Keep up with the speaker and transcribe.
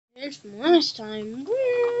It's from last time.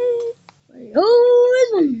 I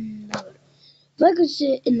always wondered if I could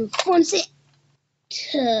sit in the front seat.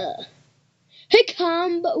 Hey,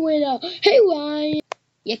 combo winner. Hey, Ryan.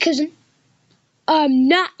 Your cousin? I'm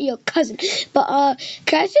not your cousin, but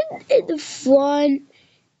can I sit in the front?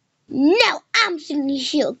 No, I'm sitting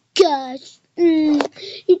here, gosh. You're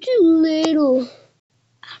too little.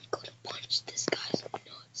 I'm gonna punch this guy's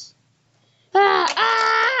nuts.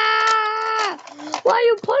 Why are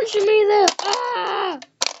you punching me there?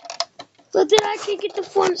 So then I can get the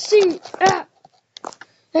front seat.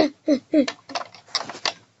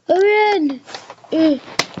 Hurry in.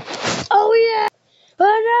 Oh yeah.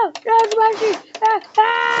 Oh no, that's my seat.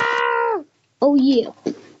 Oh yeah.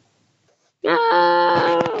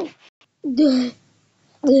 No. Duh,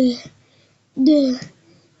 duh, duh,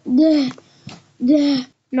 duh, duh. You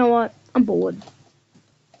know what? I'm bored.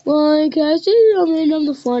 Why can I see something on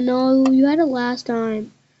the front? No, you had it last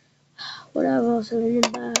time. Whatever, I'll sit in the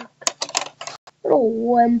back. Little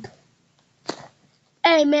wimp.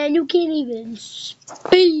 Hey man, you can't even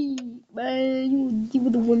speak, man. You were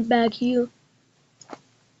the one back here.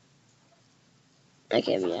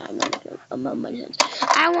 Okay, yeah, I'm not money sense.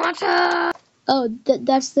 I want to. Oh,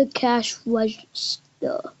 that's the cash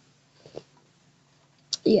register.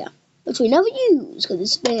 Yeah, which we never use because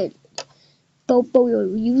it's bad. But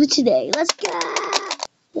we'll use it today. Let's go.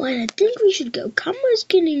 Well, I think we should go. Camera's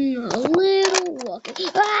getting a little lucky.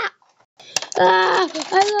 I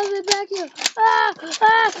love it back here.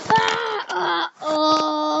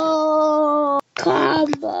 Oh,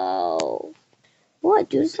 combo. What,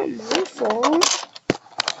 dude? It's not my fault.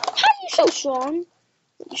 How are you so strong?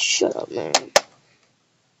 Shut up, man.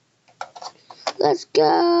 Let's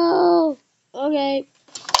go. Okay.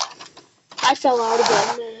 I fell out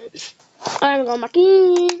again, man. I'm going back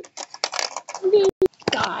in.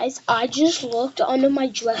 Guys, I just looked under my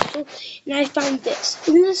dresser and I found this.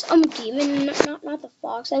 Isn't this a demon? Not the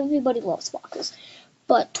fox. Everybody loves foxes.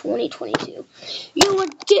 But 2022. You're a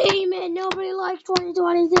demon. Nobody likes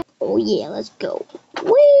 2022. Oh yeah, let's go.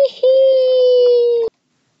 Wee!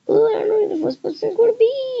 Oh, I don't know who the first person's gonna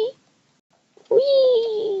be.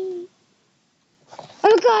 Wee! I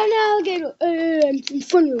got an alligator. I'm in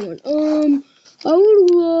front of one. I would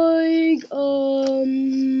like a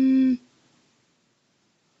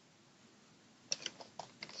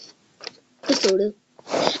soda.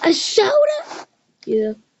 A soda?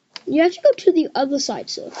 Yeah. You have to go to the other side,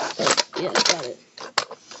 sir. Oh, yeah, got it.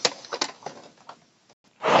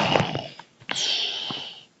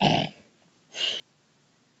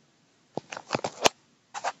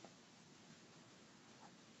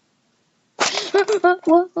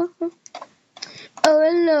 What? Oh,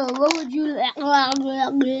 hello. What would you like?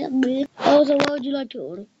 Oh, so what would you like to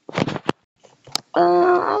order?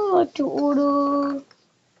 I would like to order.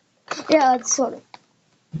 Yeah, it's soda.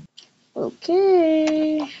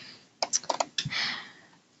 Okay.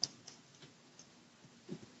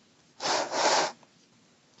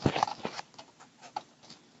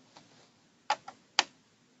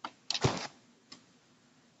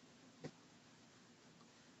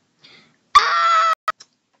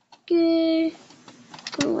 Okay.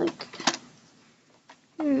 I like.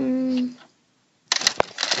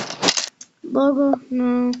 Burger?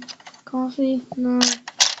 No. Coffee? No.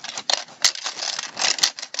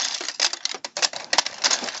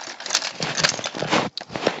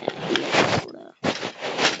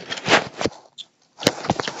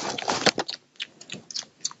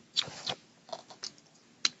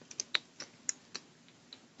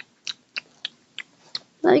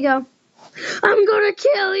 There you go. I'm gonna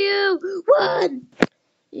kill you! What?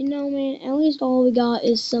 You know, man, at least all we got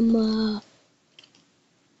is some,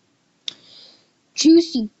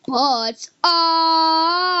 juicy butts.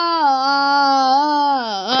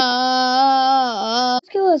 Let's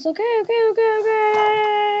kill us. Okay.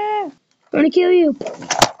 I'm gonna kill you.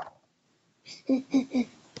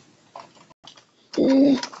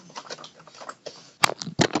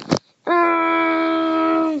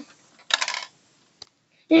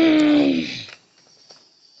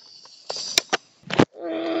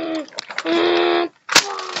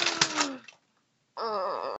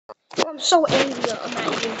 I'm so angry. I'm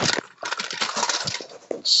at you.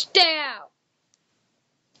 Stay out.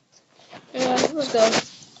 Yeah, let's go.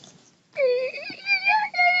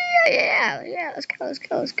 Yeah,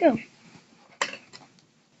 let's go.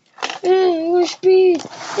 More speed.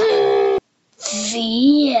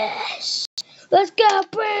 Yes. Let's go,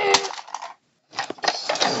 bro.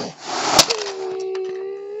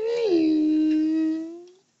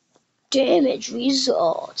 Damage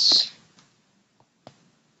results.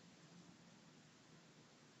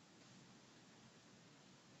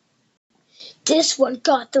 This one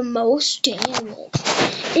got the most damage.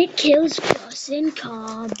 It kills Gus in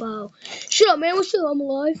combo. Shut up, man. What's up? I'm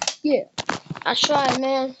alive. Yeah. I tried,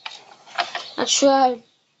 man. I tried.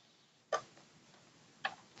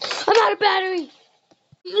 I'm out of battery.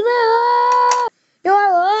 Yeah.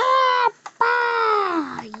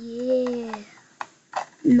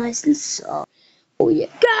 Nice and soft. Oh, yeah.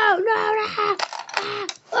 Go! No!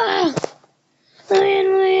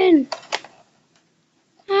 Land.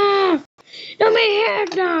 No, man,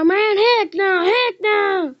 heck no, man. Heck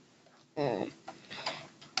no.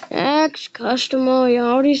 Next customer, you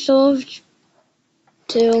already solved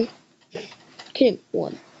 2. Okay,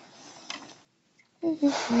 1.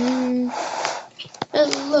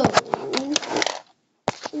 Hello.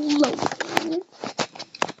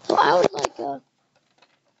 So I would like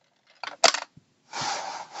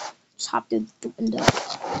just hop through the window.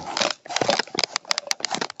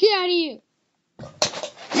 Get out of here.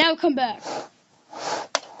 Now come back.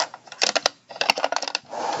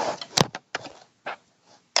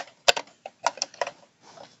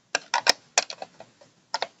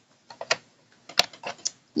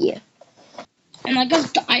 Yeah. And I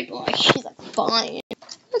got died like she's like, fine.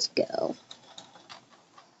 Let's go.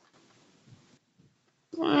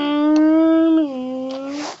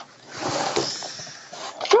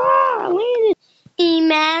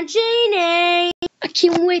 Imagine. I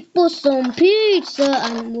can't wait for some pizza.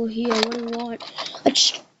 And we're here. What do you want? A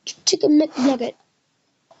chicken McNugget.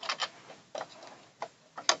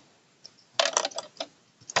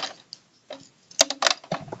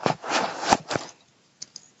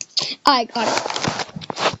 I got it.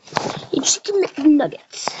 A chicken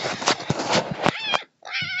McNuggets.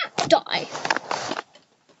 Die.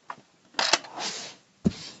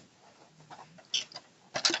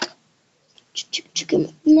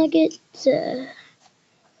 Chicken McNuggets.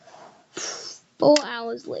 4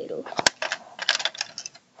 hours later.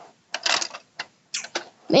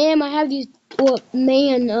 Ma'am, I have these. Well,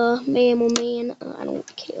 ma'am, I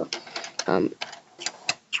don't care.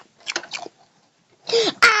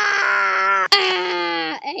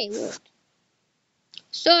 Hey, look.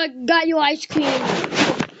 So I got you ice cream.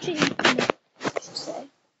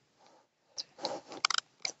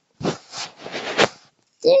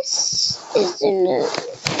 This isn't a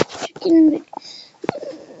chicken.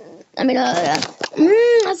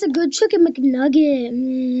 That's a good chicken McNugget.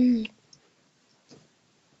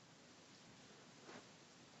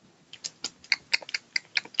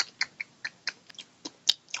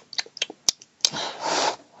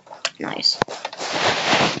 Nice.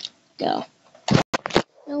 Go.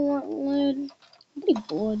 You know what, Lid? I'm pretty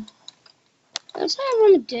bored. Let's have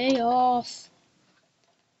on a day off.